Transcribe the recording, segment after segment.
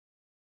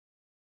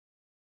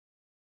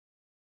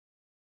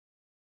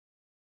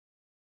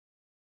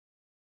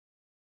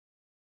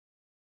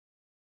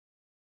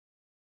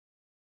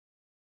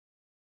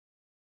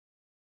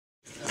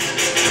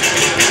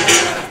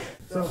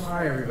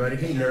hi everybody.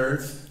 Hey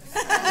nerds.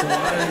 So a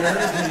lot of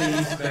nerds in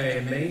the East Bay.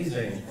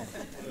 Amazing.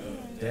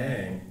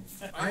 Dang.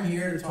 I'm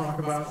here to talk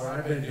about what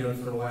I've been doing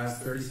for the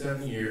last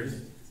 37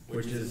 years,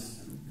 which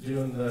is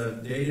doing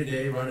the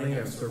day-to-day running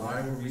of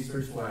Survival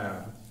Research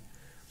Lab.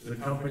 The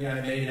company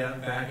I made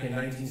up back in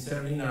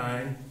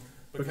 1979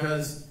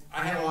 because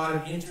I had a lot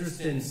of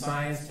interest in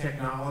science,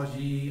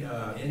 technology,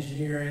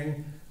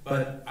 engineering,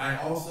 but I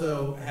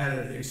also had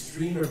an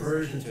extreme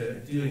aversion to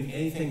doing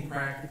anything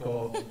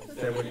practical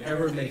that would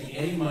ever make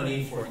any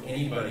money for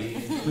anybody,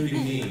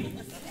 including me.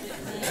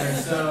 And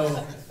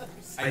so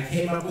I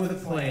came up with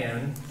a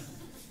plan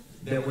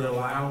that would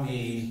allow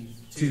me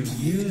to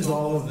use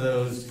all of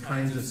those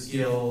kinds of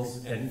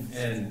skills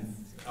and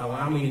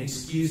allow me an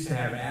excuse to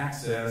have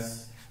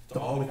access to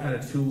all the kind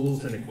of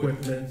tools and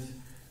equipment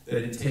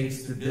that it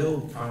takes to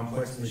build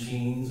complex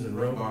machines and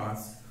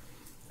robots.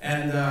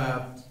 And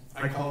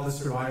I call this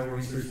Survival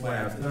Research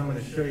Labs. And I'm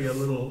going to show you a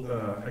little,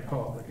 I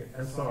call it like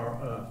an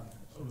SR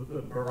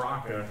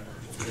Baraka.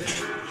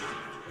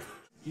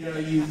 You know,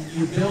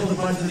 you build a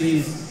bunch of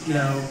these, you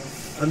know,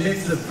 a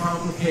mix of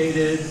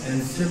complicated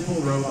and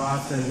simple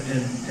robots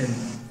and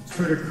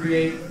sort of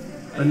create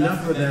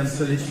enough of them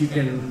so that you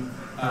can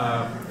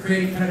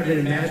create kind of an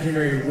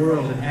imaginary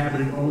world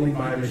inhabited only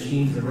by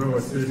machines and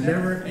robots. There's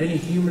never any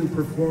human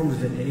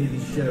performers in any of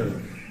these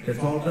shows. It's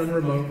all done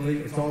remotely.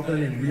 It's all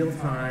done in real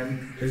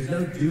time. There's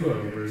no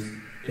do-overs.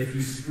 If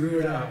you screw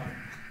it up,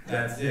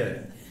 that's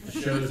it. The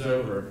show's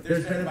over.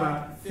 There's been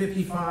about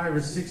 55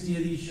 or 60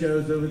 of these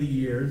shows over the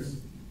years.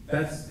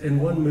 That's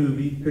in one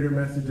movie, Bitter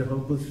Message of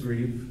Hopeless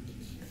Grief.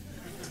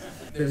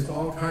 There's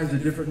all kinds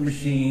of different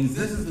machines.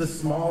 This is the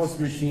smallest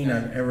machine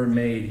I've ever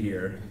made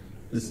here.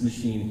 This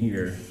machine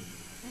here.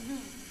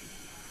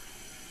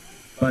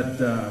 But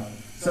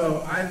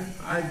so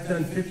I've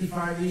done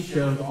 55 of these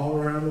shows all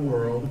around the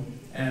world,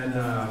 and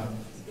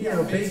you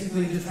know,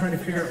 basically just trying to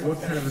figure out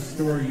what kind of a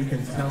story you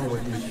can tell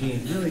with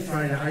machines. Really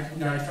trying to,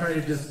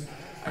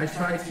 I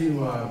try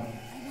to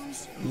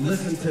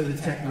listen to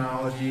the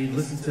technology,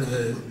 listen to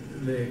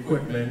the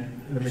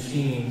equipment, the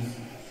machines.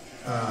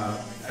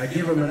 I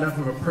give them enough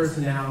of a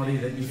personality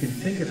that you can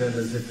think of them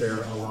as if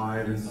they're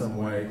alive in some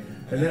way.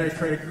 And then I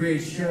try to create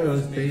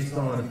shows based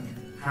on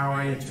how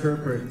I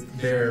interpret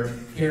their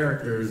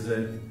characters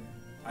that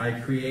I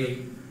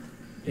create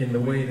in the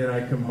way that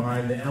I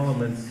combine the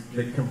elements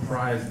that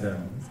comprise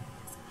them.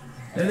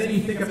 And then you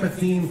think up a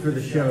theme for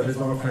the show. There's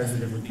all kinds of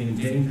different themes.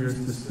 Dangerous,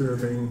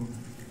 disturbing,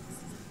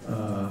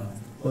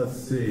 let's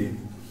see,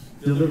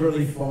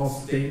 deliberately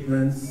false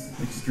statements,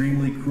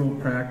 extremely cruel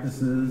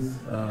practices,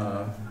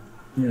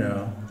 you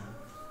know,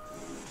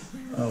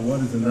 what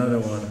is another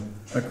one?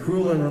 A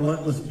cruel and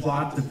relentless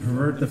plot to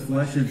pervert the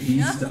flesh of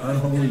beasts to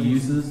unholy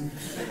uses.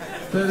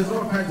 So there's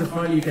all kinds of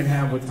fun you can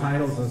have with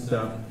titles and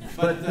stuff.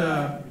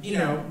 But, you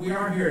know, we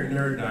are here at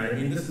Nerd Night. I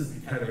mean, this is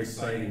the kind of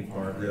exciting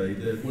part, really.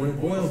 When it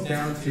boils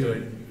down to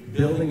it,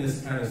 building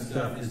this kind of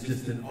stuff is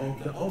just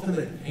the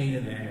ultimate pain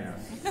in the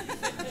ass.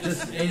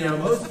 Just, you know,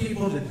 most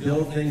people that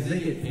build things, they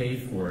get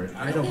paid for it.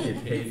 I don't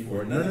get paid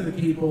for it. None of the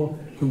people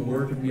who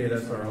work with me at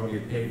SRL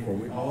get paid for it.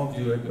 We all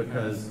do it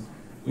because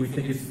we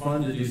think it's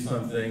fun to do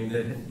something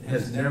that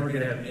has never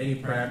going to have any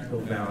practical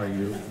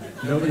value.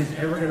 Nobody's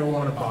ever going to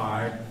want to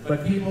buy,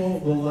 but people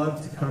will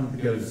love to come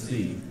to go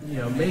see. You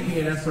know, making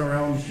an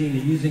SRL machine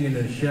and using it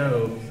in a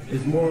show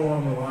is more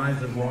along the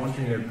lines of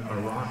launching a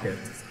rocket.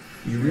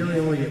 You really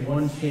only get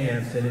one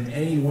chance, and if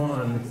any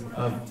one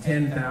of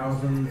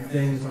 10,000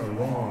 things are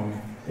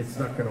wrong, it's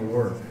not going to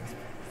work.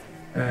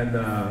 And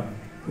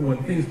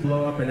when things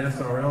blow up in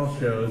SRL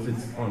shows,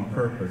 it's on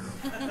purpose.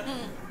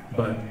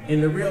 But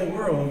in the real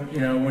world, you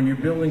know, when you're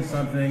building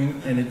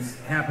something and it's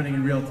happening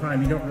in real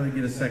time, you don't really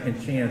get a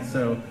second chance.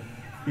 So,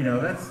 you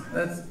know,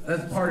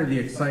 that's part of the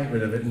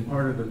excitement of it, and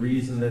part of the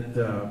reason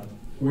that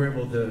we're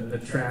able to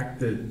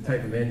attract the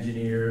type of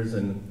engineers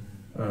and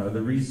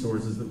the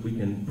resources that we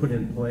can put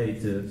in play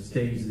to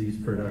stage these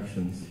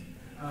productions.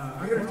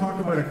 I'm going to talk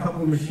about a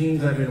couple of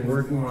machines I've been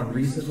working on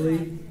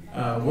recently.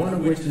 One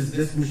of which is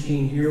this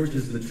machine here, which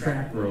is the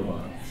track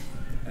robot.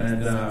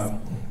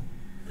 And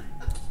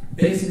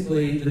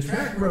basically, the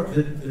track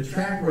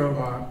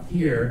robot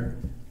here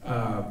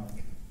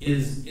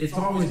it's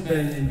always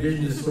been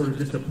envisioned as sort of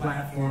just a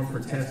platform for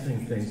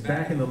testing things.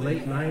 Back in the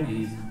late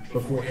 90s,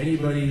 before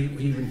anybody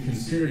even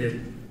considered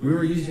it, we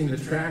were using the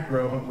track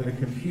robot with a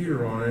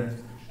computer on it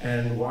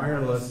and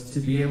wireless to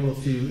be able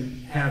to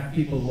have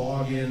people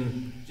log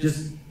in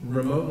just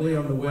remotely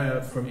on the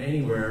web from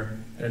anywhere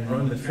and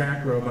run the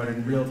track robot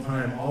in real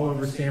time all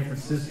over San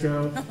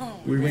Francisco.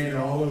 We ran it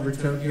all over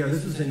Tokyo.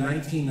 This was in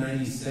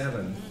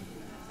 1997.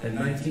 In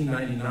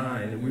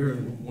 1999, we were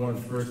one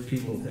of the first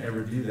people to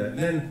ever do that. And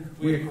then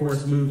we, of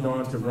course, moved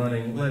on to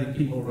letting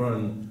people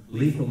run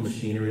lethal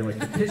machinery, like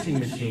the pitching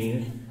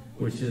machine,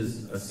 which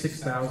is a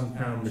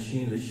 6,000-pound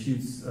machine that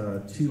shoots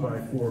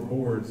 2x4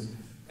 boards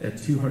at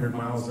 200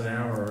 miles an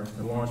hour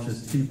and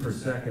launches 2 per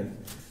second.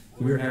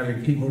 We were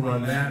having people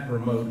run that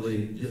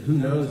remotely. Who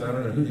knows? I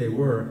don't know who they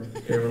were.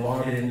 They were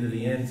logging into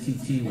the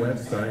NTT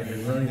website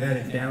and running that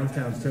in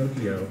downtown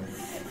Tokyo,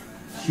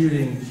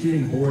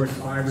 shooting boards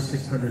 500 or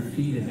 600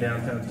 feet in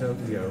downtown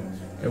Tokyo.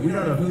 And we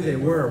don't know who they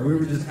were. We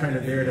were just kind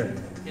of there to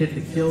hit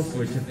the kill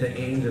switch if they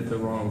aimed at the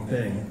wrong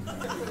thing.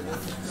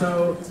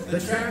 So the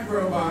track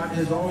robot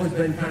has always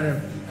been kind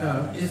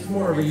of, it's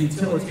more of a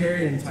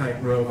utilitarian type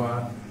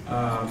robot.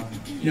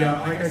 You know,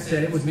 like I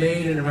said, it was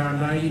made in around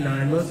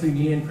 '99, mostly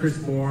me and Chris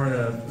Bourne,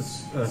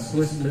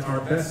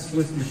 our best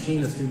Swiss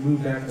machinist who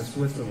moved back to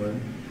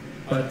Switzerland.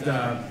 But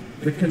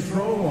the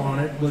control on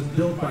it was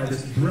built by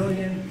this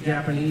brilliant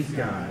Japanese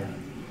guy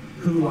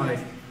who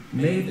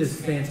made this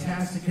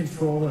fantastic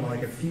control in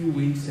like a few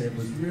weeks, and it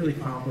was really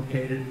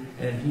complicated.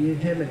 And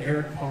him and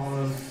Eric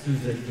Paulos,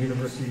 who's at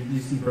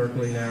UC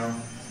Berkeley now,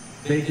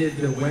 they did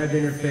the web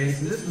interface.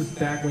 And this was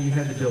back when you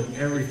had to build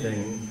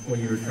everything when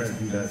you were trying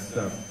to do that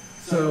stuff.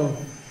 So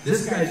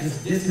this guy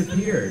just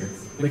disappeared.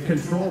 The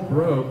control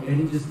broke, and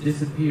he just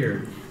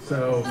disappeared.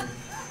 So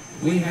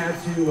we had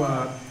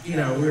to, you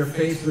know, we were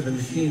faced with a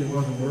machine that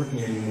wasn't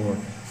working anymore.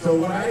 So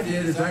what I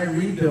did is I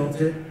rebuilt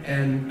it,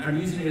 and I'm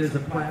using it as a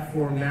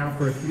platform now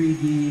for a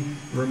 3D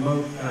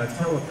remote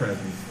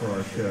telepresence for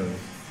our shows.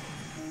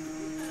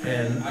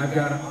 And I've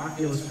got an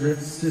Oculus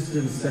Rift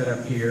system set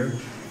up here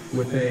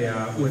with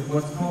with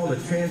what's called a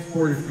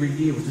transporter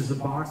 3D, which is a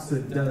box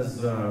that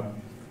does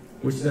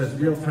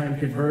real-time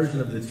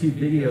conversion of the two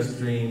video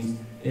streams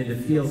into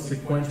field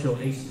sequential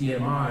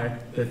HDMI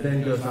that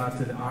then goes out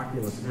to the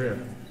Oculus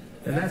Rift.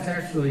 And that's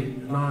actually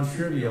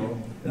non-trivial.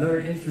 Another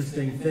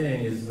interesting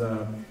thing is,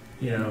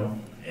 you know,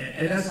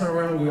 at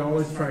SRL we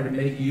always try to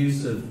make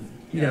use of,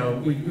 you know,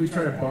 we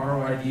try to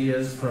borrow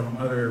ideas from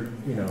other,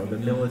 you know, the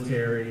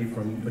military,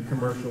 from the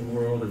commercial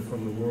world, and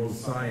from the world of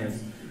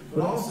science.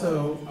 But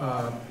also,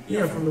 you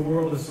know, from the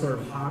world of sort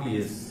of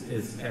hobbyists,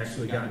 it's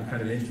actually gotten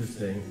kind of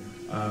interesting.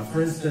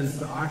 For instance,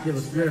 the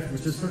Oculus Rift,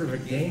 which is sort of a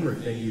gamer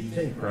thing, you'd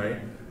think, right?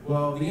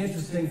 Well, the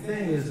interesting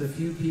thing is a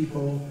few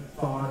people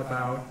thought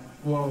about,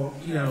 well,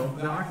 you know,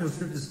 the Oculus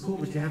Rift is cool,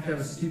 but you have to have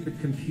a stupid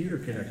computer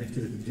connected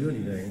to it to do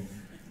anything.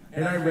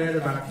 And I read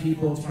about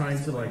people trying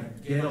to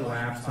get a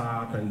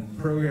laptop and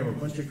program a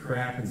bunch of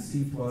crap in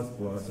C++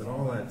 and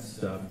all that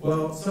stuff.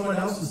 Well, someone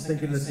else was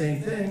thinking the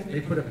same thing. They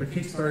put up a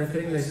Kickstarter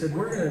thing, and they said,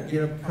 we're going to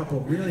get a couple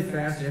really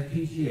fast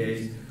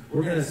FPGAs.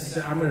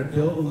 I'm going to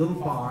build a little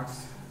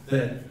box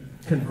that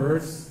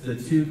converts the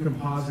two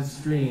composite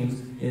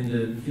streams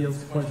into field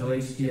sequential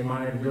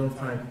HDMI in real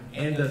time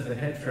and does the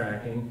head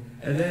tracking.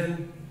 And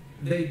then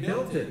they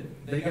built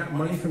it. They got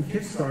money from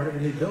Kickstarter,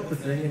 and they built the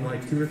thing in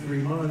like 2 or 3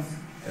 months,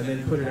 and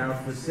then put it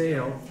out for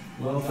sale,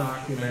 well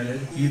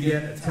documented. You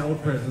get a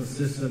telepresence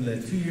system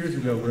that 2 years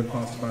ago would have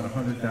cost about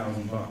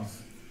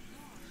 $100,000.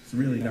 It's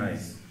really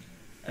nice.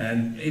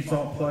 And it's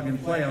all plug and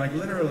play. Like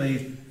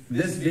literally,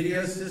 this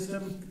video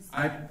system,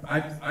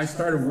 I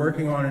started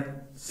working on it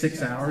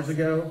 6 hours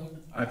ago.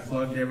 I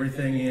plugged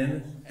everything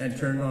in and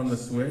turned on the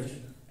switch,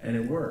 and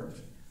it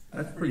worked.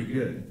 That's pretty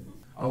good.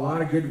 A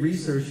lot of good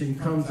researching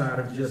comes out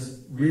of just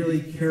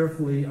really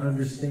carefully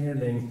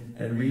understanding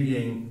and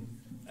reading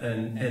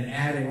and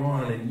adding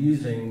on and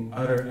using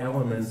other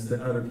elements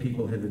that other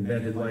people have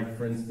invented, like,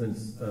 for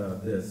instance,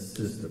 this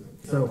system.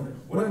 So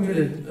what I'm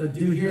going to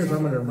do here is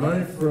I'm going to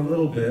run it for a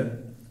little bit,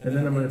 and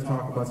then I'm going to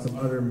talk about some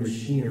other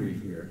machinery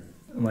here.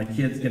 And my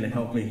kid's going to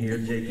help me here,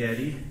 Jake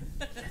Eddie.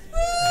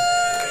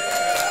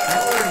 I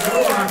want a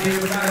robot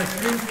here without a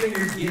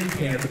 3-fingered gin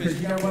can,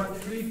 because you know what?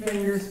 3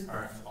 fingers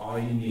are all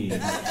you need.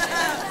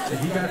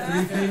 If you got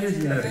 3 fingers,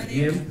 you're not a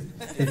gimp.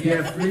 If you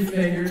have 3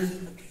 fingers,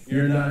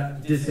 you're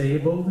not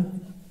disabled.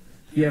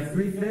 If you have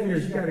 3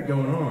 fingers, you got it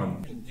going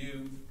on. You can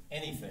do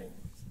anything.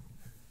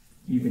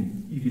 You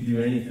could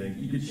do anything.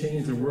 You could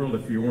change the world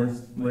if you weren't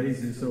so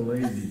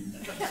lazy.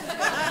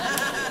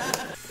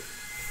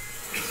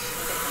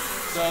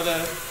 So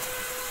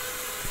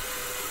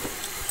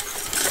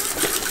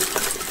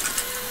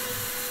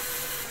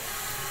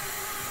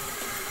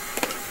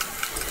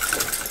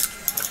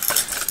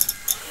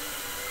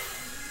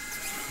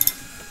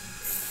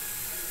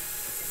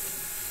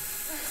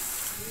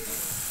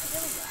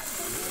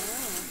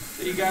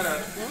you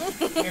gotta,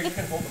 here, you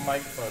can hold the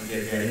microphone,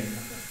 JJ.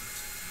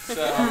 So,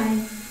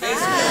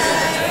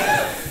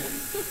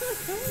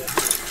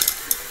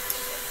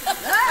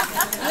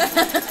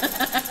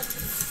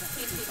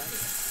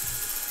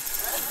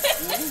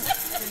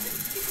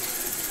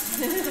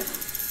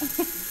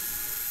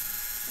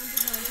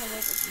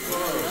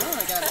 Oh, I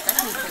got a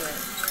technique to it.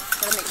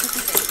 Gotta make cookie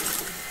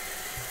faces.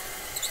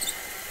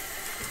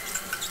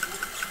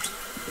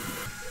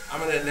 I'm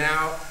gonna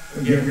now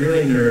get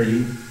really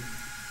nerdy.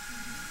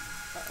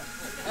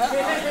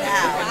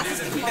 Wow. Do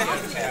the video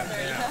tap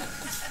now.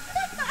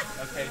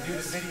 Okay, do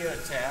the video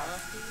tap.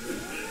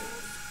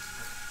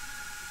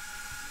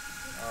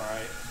 All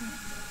right.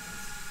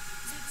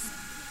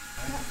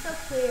 Not so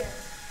clear.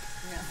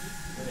 Yeah.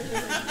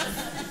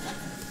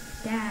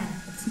 Dad,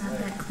 it's not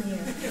that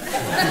clear.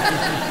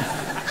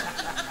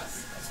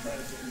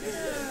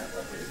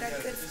 That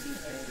good speech.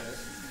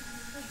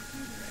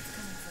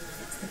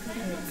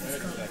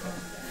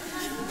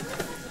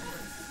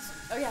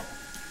 Oh yeah.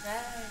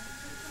 Right.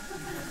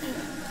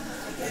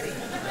 There you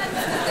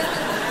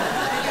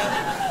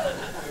go.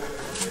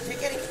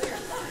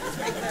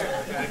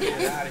 Gotta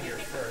get it out of here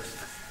first.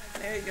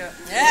 There you go.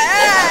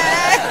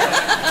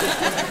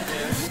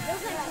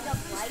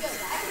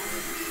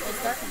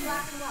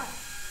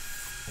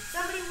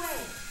 Somebody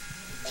wave.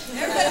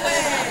 Everybody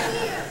wave.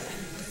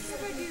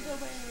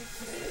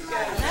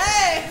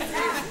 Hey!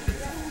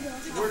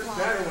 It works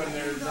better when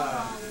there's,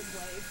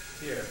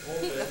 here,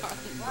 hold it. Let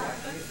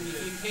me see, if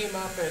you came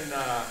up and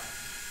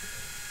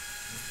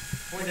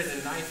pointed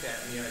a knife at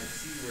me, I'd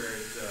see where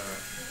it,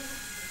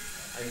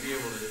 I'd be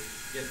able to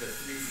get the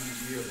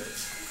 3D view of it.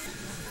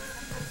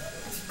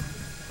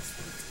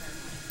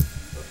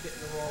 I'm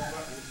hitting the wrong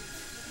button.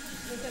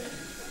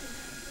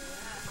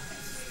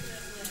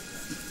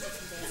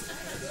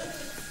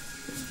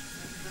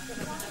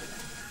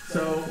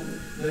 So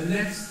the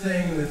next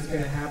thing that's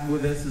going to happen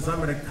with this is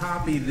I'm going to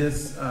copy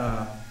this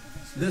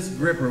this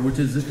gripper, which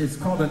is it's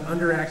called an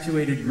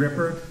under-actuated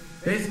gripper.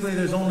 Basically,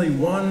 there's only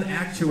one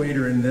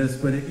actuator in this,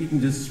 but you can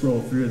just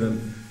scroll through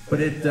them. But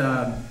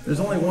there's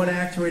only one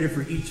actuator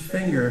for each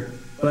finger,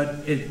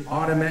 but it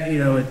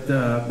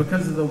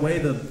because of the way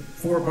the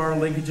 4-bar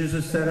linkages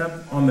are set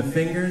up on the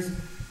fingers,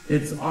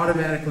 it's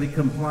automatically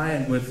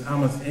compliant with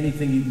almost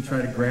anything you can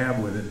try to grab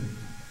with it.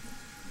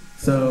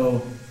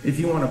 So if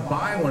you want to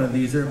buy one of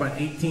these, they're about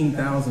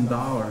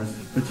 $18,000.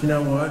 But you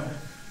know what?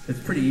 It's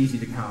pretty easy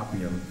to copy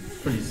them. It's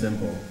pretty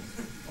simple.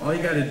 All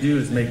you got to do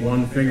is make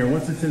one finger.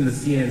 Once it's in the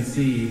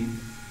CNC,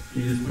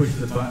 you just push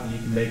the button. You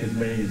can make as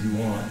many as you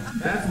want.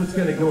 That's what's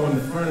going to go on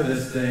the front of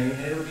this thing,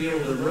 and it'll be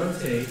able to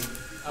rotate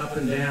up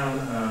and down,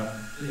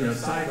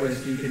 sideways.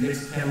 So you can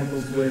mix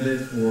chemicals with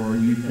it, or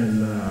you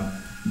can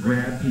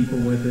grab people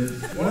with it.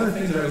 One of the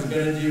things I was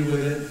going to do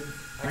with it,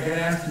 I got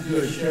asked to do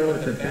a show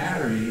at the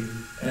Battery.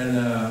 And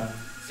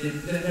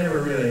it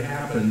never really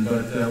happened,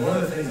 but one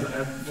of the things,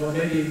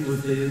 maybe it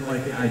was they didn't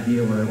like the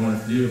idea of what I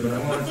wanted to do, but I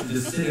wanted to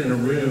just sit in a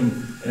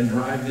room and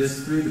drive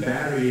this through the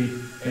Battery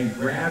and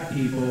grab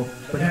people,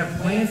 but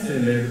have plants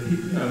in there.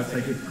 It's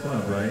like it's a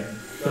club, right?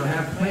 So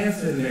have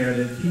plants in there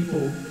that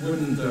people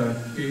wouldn't,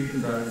 you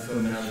can drive the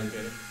phone now,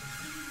 okay?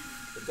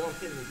 But don't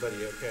hit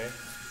anybody, okay?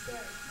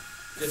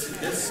 This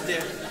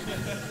stick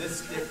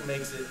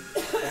makes it,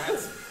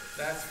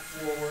 that's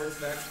forwards,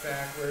 that's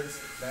backwards,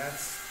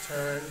 that's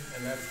turn,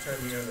 and that's turn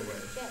the other way.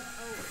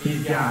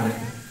 He's got it.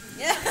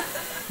 Yeah.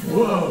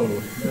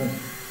 Whoa.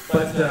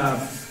 But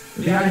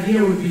the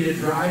idea would be to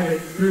drive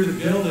it through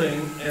the building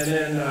and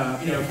then,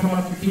 come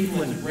up to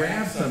people and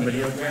grab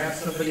somebody. Grab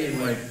somebody and,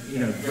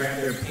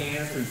 grab their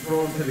pants and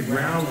throw them to the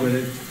ground with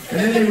it. And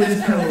then they would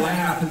just kind of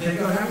laugh and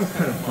think, oh, that was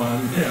kind of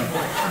fun,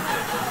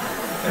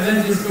 And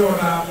then just go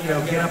about,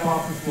 get up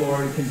off the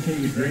floor and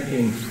continue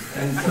drinking.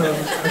 And so,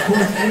 of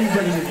course,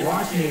 anybody who's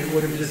watching it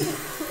would have just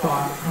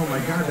thought, oh my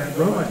God, that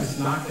robot just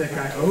knocked that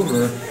guy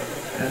over.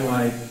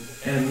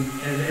 And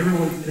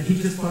everyone, he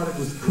just thought it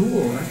was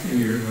cool. That's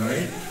weird,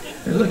 right?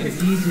 And look,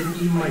 it's easy,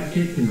 even my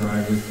kid can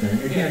drive this thing.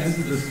 Again, this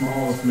is the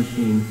smallest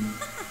machine.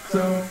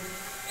 So,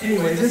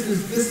 anyway, this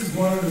is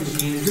one of the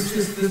machines.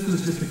 This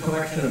was just a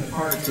collection of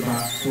parts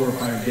about 4 or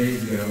 5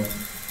 days ago.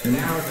 And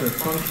now it's a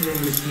functioning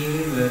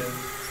machine that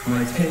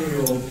my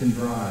 10-year-old can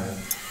drive.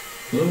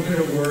 A little bit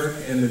of work,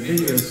 and the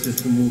video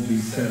system will be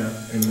set up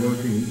and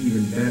working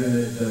even better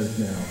than it does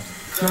now.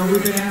 So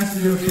we've been asked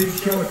to do a big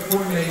show at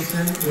Fort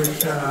Mason,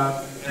 which,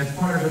 as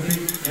part of a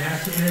big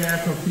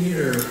international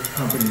theater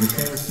company, the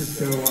San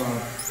Francisco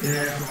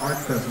International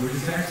Arts Festival, which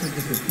is actually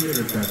just a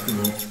theater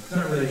festival. It's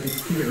not really,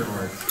 it's theater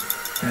arts.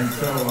 And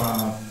so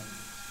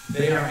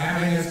they are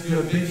having us do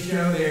a big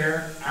show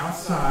there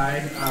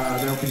outside.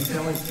 They'll be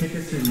selling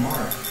tickets in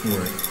March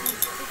for it.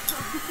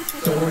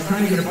 So we're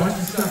trying to get a bunch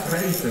of stuff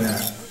ready for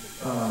that.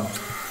 A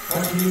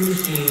bunch of new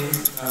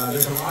machines.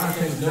 There's a lot of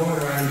things no one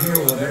around here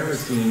will have ever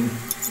seen,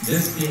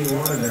 this being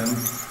one of them.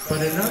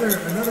 But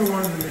another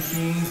one of the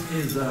machines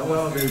is,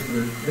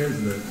 there's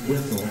the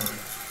whistle.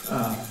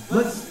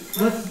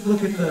 Let's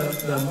look at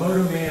the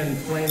Moto Man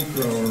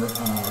flamethrower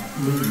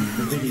movie,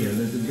 the video.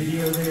 There's a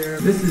video there.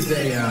 This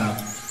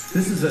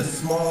is a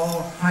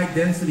small,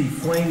 high-density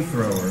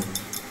flamethrower.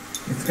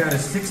 It's got a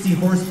 60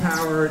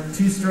 horsepower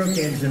 2-stroke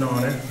engine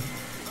on it,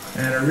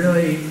 and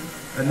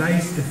a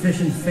nice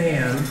efficient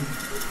fan,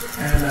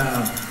 and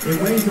it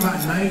weighs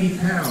about 90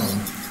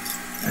 pounds.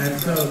 And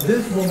so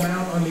this will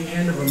mount on the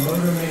end of a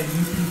Moto Man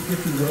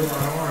UP50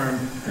 robot arm,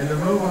 and the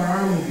robot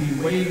arm will be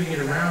waving it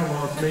around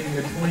while it's making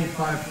a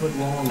 25-foot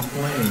long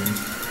flame.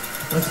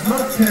 A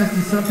smoke test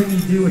is something you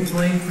do with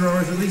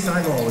flamethrowers, at least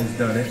I've always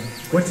done it.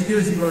 What you do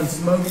is you run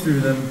smoke through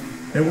them,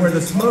 and where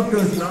the smoke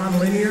goes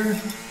non-linear,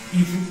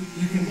 you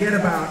got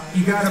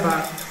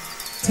about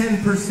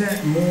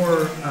 10%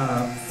 more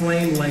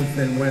flame length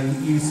than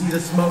when you see the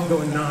smoke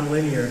going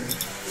non-linear.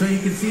 So you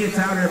can see it's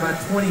out at about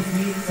 20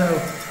 feet, so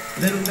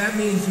that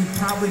means you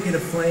probably get a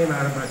flame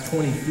out of about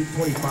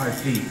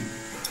 25 feet.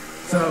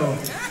 So,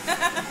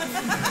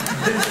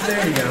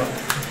 there you go.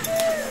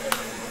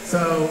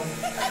 So,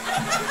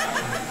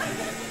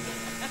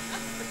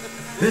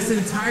 this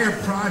entire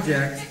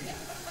project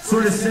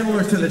sort of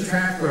similar to the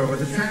track robot.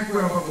 The track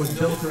robot was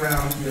built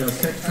around,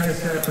 trying to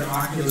set up an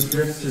Oculus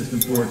Rift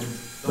system for it.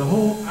 The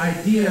whole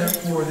idea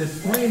for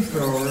this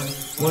flamethrower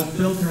was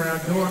built around,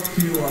 go up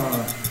to,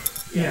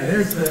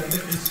 there's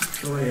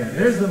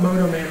the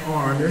Moto Man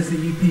arm, there's the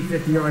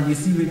UP-50 arm. You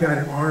see we've got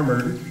it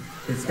armored.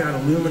 It's got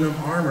aluminum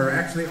armor,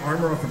 actually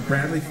armor off a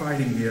Bradley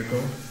fighting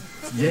vehicle.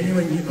 It's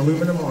genuine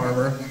aluminum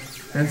armor.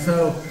 And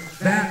so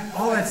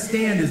all that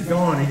stand is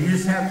gone, and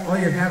all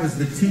you have is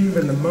the tube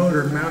and the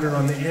motor mounted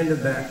on the end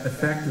of that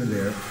effector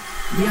there.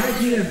 The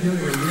idea of doing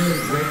a really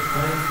great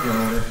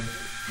flamethrower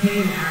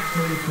came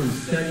actually from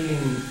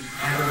studying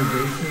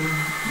atomization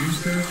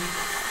research,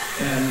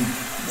 and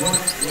what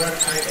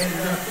I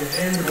ended up, the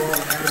end of all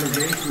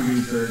atomization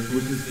research,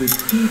 which is the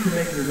key to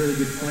making a really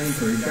good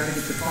flamethrower. You've got to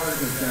get the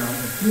particles down,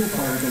 the fuel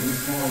particles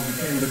as small as you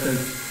can, because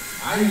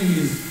I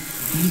use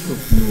diesel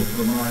fuel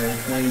for my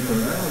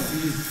flamethrower.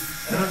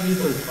 I don't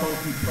use those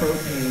funky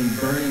propane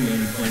Burning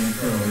Man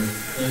flamethrowers,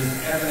 those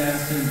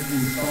evanescent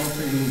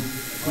insulting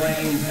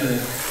flames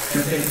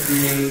that they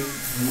create,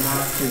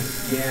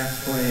 noxious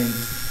gas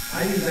flames.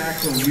 I use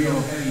actual real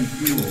heavy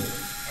fuel.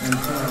 And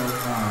so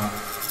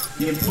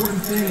the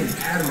important thing is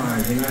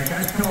atomizing. Like,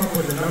 I've come up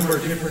with a number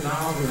of different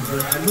nozzles, but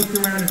I looked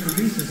around at the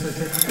research and I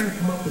said, I've got to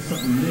come up with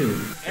something new.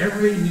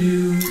 Every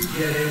new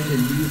jet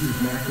engine uses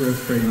macro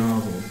spray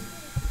nozzles.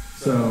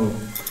 So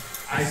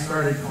I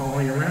started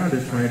calling around to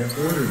try to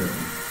order them.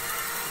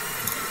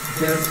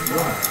 Guess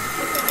what?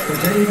 Has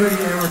anybody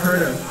ever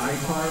heard of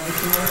ITAR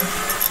before?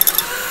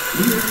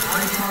 These are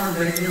ITAR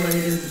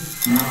regulated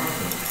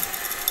nozzles.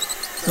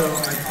 So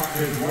I thought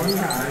there's one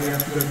guy, you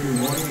have to go through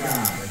one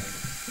guy,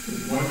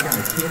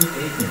 Tim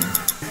Aiken.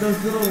 Those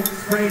little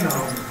spray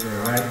nozzles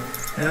there, right?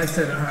 And I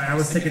said, I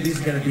was thinking these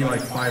are going to be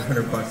like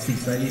 $500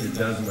 each, and I need a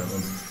dozen of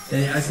them.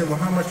 And I said, well,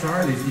 how much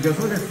are these? He goes,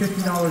 oh, they're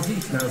 $50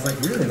 each. And I was like,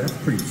 really? That's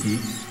pretty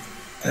cheap.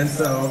 And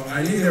so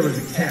I knew there was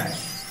a catch.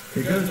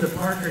 It goes to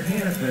Parker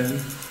Hannifin,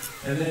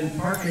 and then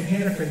Parker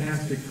Hannifin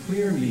has to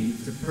clear me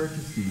to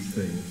purchase these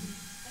things.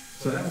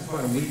 So that was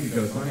about a week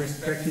ago, so I'm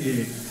expecting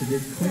it to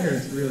get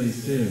clearance really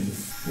soon.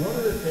 One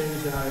of the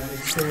things that I've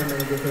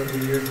experimented with over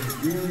the years is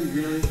really,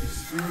 really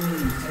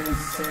extremely intense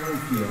sound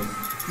fields.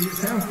 These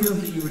sound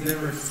fields that you would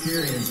never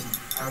experience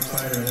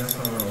outside of an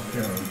SRL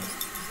show.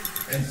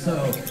 And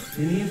so,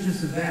 in the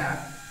interest of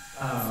that,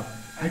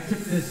 I took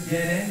this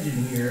jet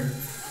engine here,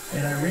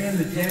 and I ran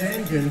the jet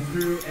engine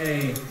through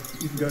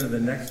you can go to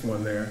the next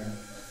one there.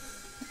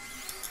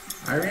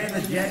 I ran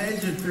the jet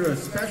engine through a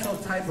special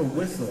type of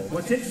whistle.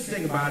 What's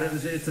interesting about it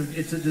is it's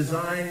a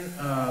design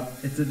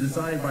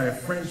by a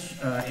French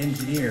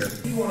engineer.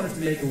 He wanted to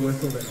make a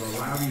whistle that the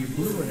louder you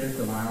blew in it,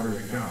 the louder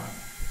it got.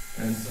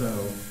 And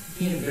so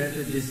he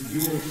invented this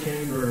dual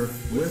chamber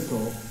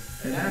whistle,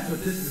 and that's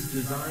what this is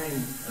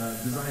designed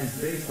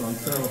based on.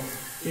 So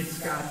it's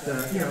got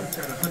it's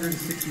got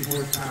 160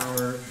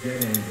 horsepower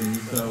jet engine,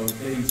 so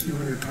maybe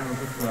 200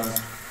 pounds of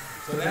thrust.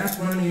 So that's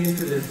running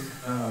into this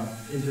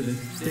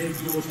big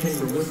dual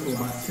chamber whistle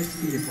about 6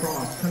 feet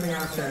across, coming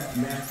out that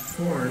matched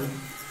horn,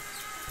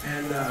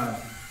 and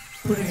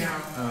putting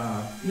out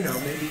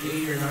maybe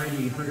 80 or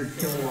 90, 100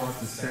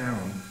 kilowatts of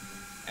sound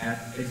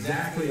at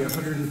exactly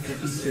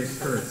 156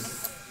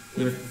 hertz.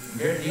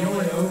 The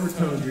only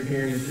overtones you're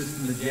hearing is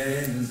just in the jet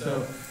engine.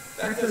 So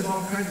that does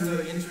all kinds of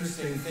really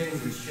interesting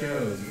things with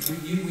shows.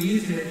 We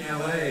used it in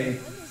LA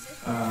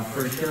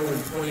for a show in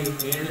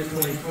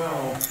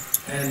 2012.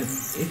 And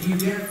if you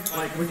get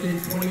like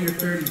within 20 or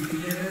 30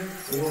 feet of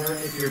it, or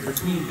if you're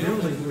between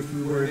buildings, which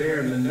we were there,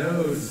 and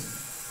the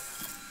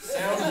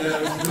sound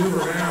nodes move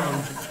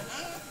around,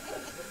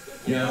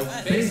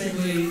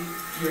 basically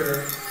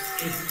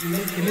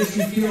it makes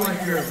you feel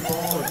like you're a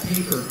ball of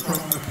paper,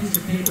 a piece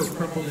of paper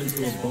crumpled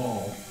into a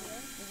ball.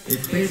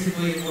 It's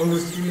basically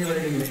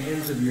overstimulating the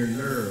ends of your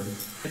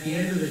nerves. At the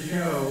end of the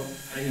show,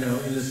 in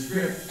the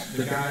script,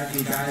 the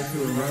guys who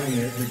were running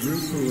it, the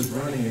group who was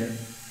running it,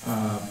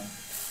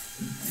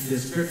 the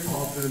script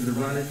called for them to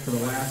run it for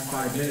the last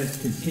 5 minutes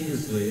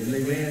continuously, and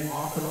they ran it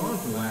off and on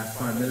for the last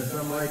 5 minutes. And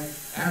I'm like,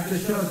 after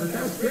the show, I said,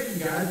 that was great,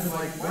 you guys. I'm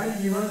like, why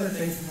didn't you run that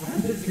thing for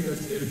 5 minutes? He goes,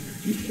 dude,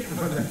 you can't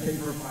run that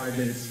thing for 5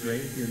 minutes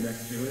straight if you're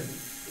next to it.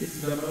 It's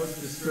the most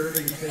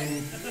disturbing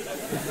thing.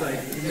 It's like,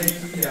 it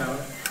makes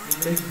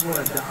you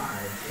want to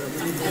die. So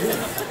what do you do?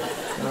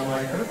 And I'm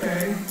like,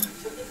 okay.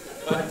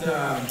 But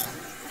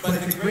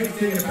the great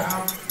thing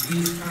about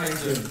these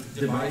kinds of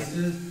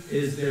devices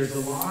is there's a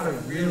lot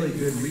of really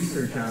good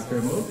research out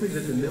there, mostly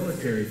that the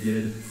military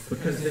did,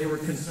 because they were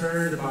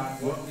concerned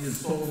about what the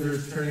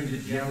soldiers turning to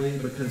jelly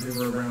because they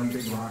were around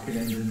big rocket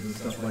engines and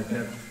stuff like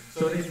that.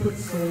 So they put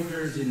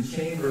soldiers in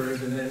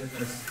chambers and then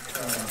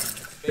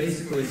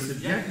basically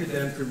subjected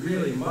them to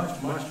really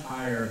much, much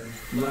higher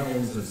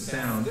levels of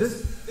sound.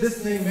 This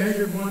thing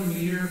measured 1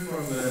 meter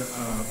from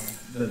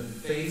the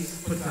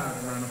face, puts out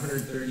around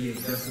 138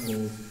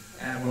 decibels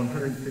at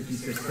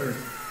 156 hertz.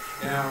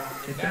 Now,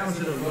 if that was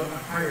at a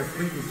higher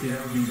frequency,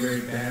 that would be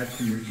very bad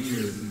for your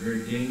ears and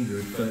very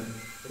dangerous. But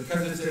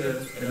because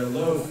it's at a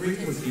low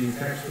frequency,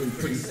 it's actually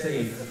pretty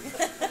safe.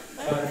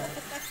 But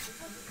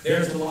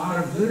there's a lot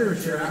of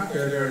literature out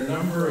there. There are a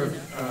number of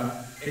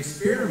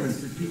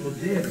experiments that people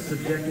did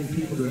subjecting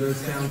people to those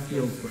sound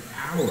fields for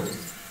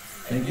hours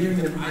and giving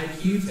them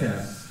IQ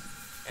tests.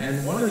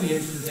 And one of the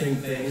interesting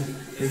things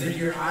is that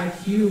your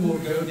IQ will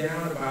go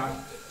down about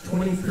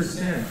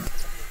 20%.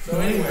 So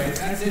anyway,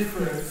 that's it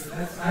for us.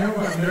 I hope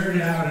I've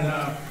nerded out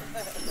enough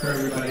for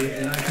everybody,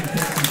 and I can take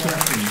some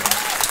questions.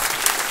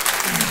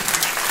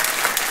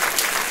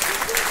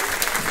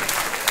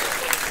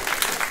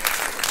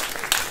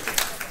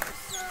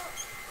 So,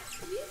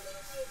 do you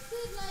think you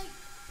could, like,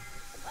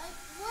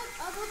 what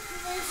other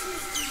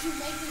commercials did you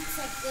make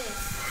except this?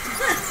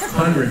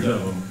 Hundreds of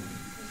them.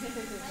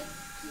 Like,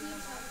 can you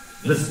talk?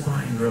 The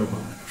spine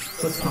robot.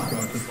 Let's talk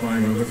about the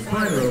spine robot. The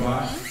spine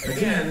robot,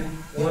 again,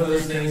 one of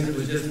those things that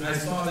was just, I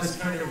saw this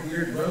kind of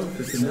weird rope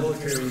that the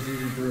military was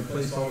using to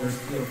replace all their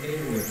steel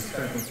cable with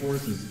special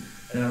forces.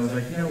 And I was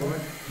like, you know what?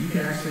 You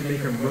can actually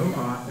make a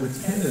robot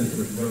with tendons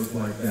with rope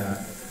like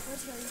that.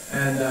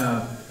 And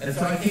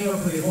so I came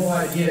up with the whole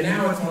idea.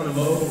 Now it's on a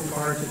mobile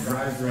cart that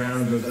drives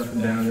around, goes up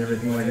and down and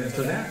everything like that.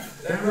 So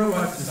that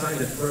robot's designed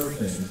to throw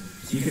things.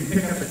 You can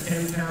pick up a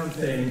 10-pound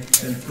thing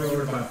and throw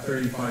it about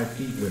 35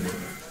 feet with it.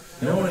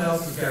 No one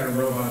else has got a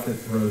robot that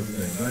throws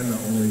things. I'm the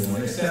only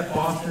one, except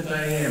Boston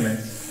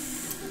Dynamics.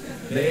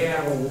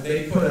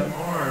 They put an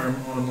arm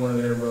on one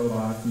of their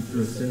robots and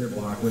threw a cinder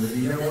block with it.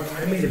 You know what?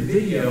 I made a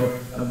video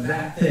of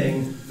that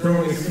thing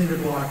throwing a cinder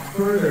block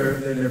further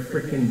than their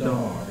freaking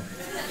dog.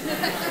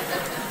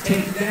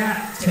 Take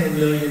that, $10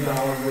 million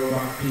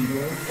robot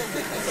people.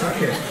 Suck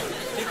it.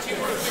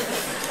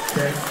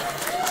 Okay.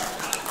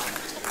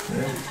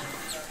 Yeah.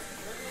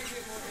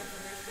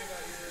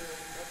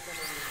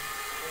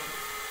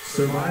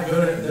 So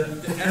go to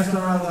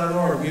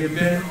SRL.org. We have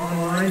been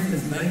online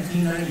since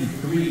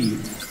 1993.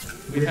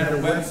 We've had a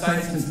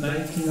website since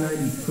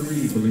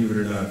 1993, believe it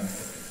or not.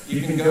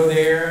 You can go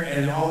there,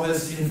 and all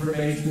this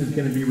information is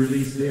going to be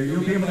released there.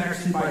 You'll be able to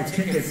actually buy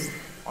tickets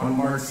on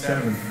March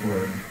 7th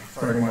for it,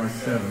 starting March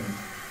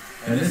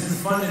 7th. And this is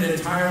funded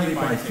entirely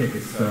by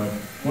tickets. So,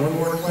 one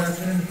more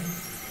question?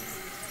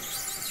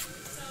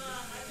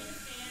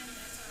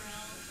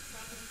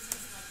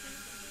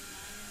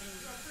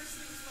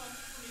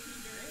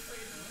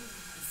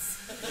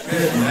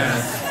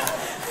 Goodness.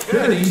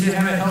 Good, you should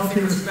have a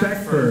healthy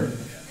respect for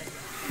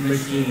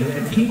machines.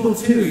 And people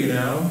too, you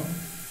know.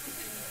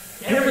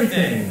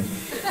 Everything.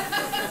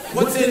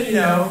 What's in, you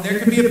know, there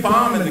could be a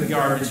bomb in the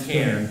garbage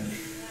can.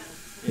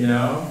 You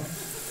know?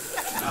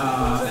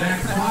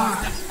 That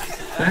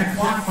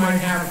clock might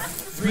have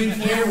 3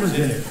 cameras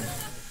in it.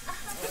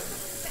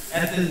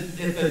 At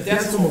the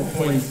decimal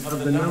points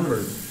of the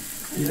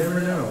numbers. You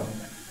never know.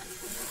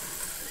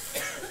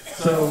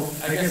 So,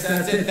 I guess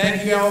that's it.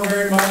 Thank you all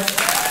very much.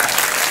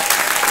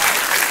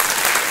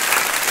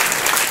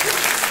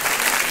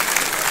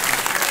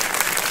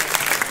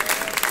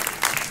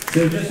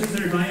 So just as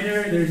a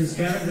reminder, there's a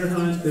scavenger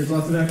hunt, there's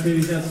lots of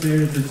activities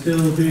downstairs, there's still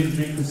food and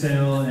drink for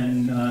sale,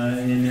 and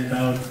in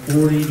about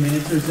 40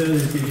 minutes or so,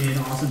 there's going to be an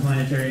awesome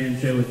planetarium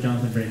show with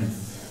Jonathan Freeman.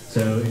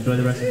 So enjoy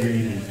the rest of your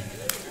evening.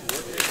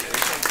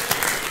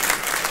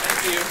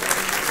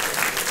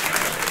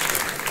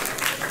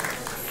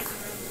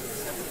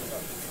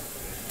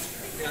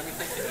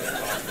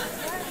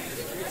 Thank you.